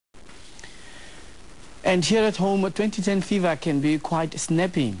And here at home, 2010 fever can be quite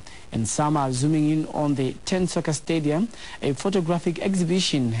snappy, and some are zooming in on the 10 Soccer Stadium. A photographic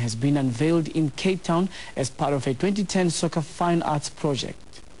exhibition has been unveiled in Cape Town as part of a 2010 Soccer Fine Arts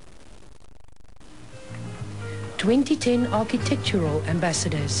project. 2010 architectural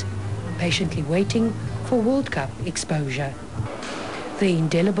ambassadors, patiently waiting for World Cup exposure. Their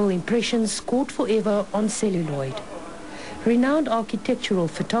indelible impressions scored forever on celluloid. Renowned architectural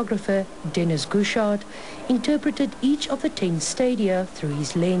photographer Guichard interpreted each of the 10 stadia through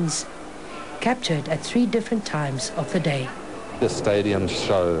his lens, captured at 3 different times of the day. The stadiums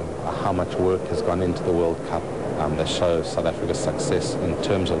show how much work has gone into the World Cup. They show South Africa's success in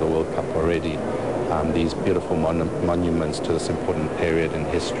terms of the World Cup already. These beautiful monuments to this important period in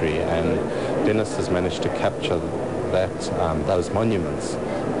history, and Dennis has managed to capture those monuments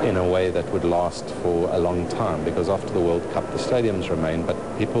in a way that would last for a long time, because after the World Cup the stadiums remain, but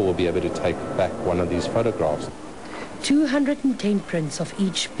people will be able to take back one of these photographs. 210 prints of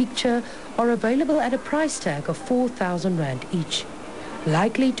each picture are available at a price tag of 4,000 rand each,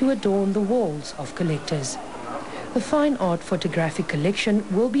 likely to adorn the walls of collectors. The fine art photographic collection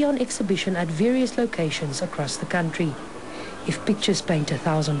will be on exhibition at various locations across the country. If pictures paint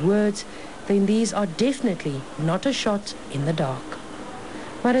 1,000 words, then these are definitely not a shot in the dark.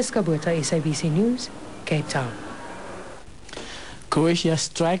 Mariska Botha, SABC News, Cape Town. Croatia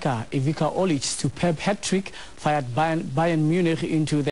striker Ivica Olic's superb hat-trick fired Bayern Munich into the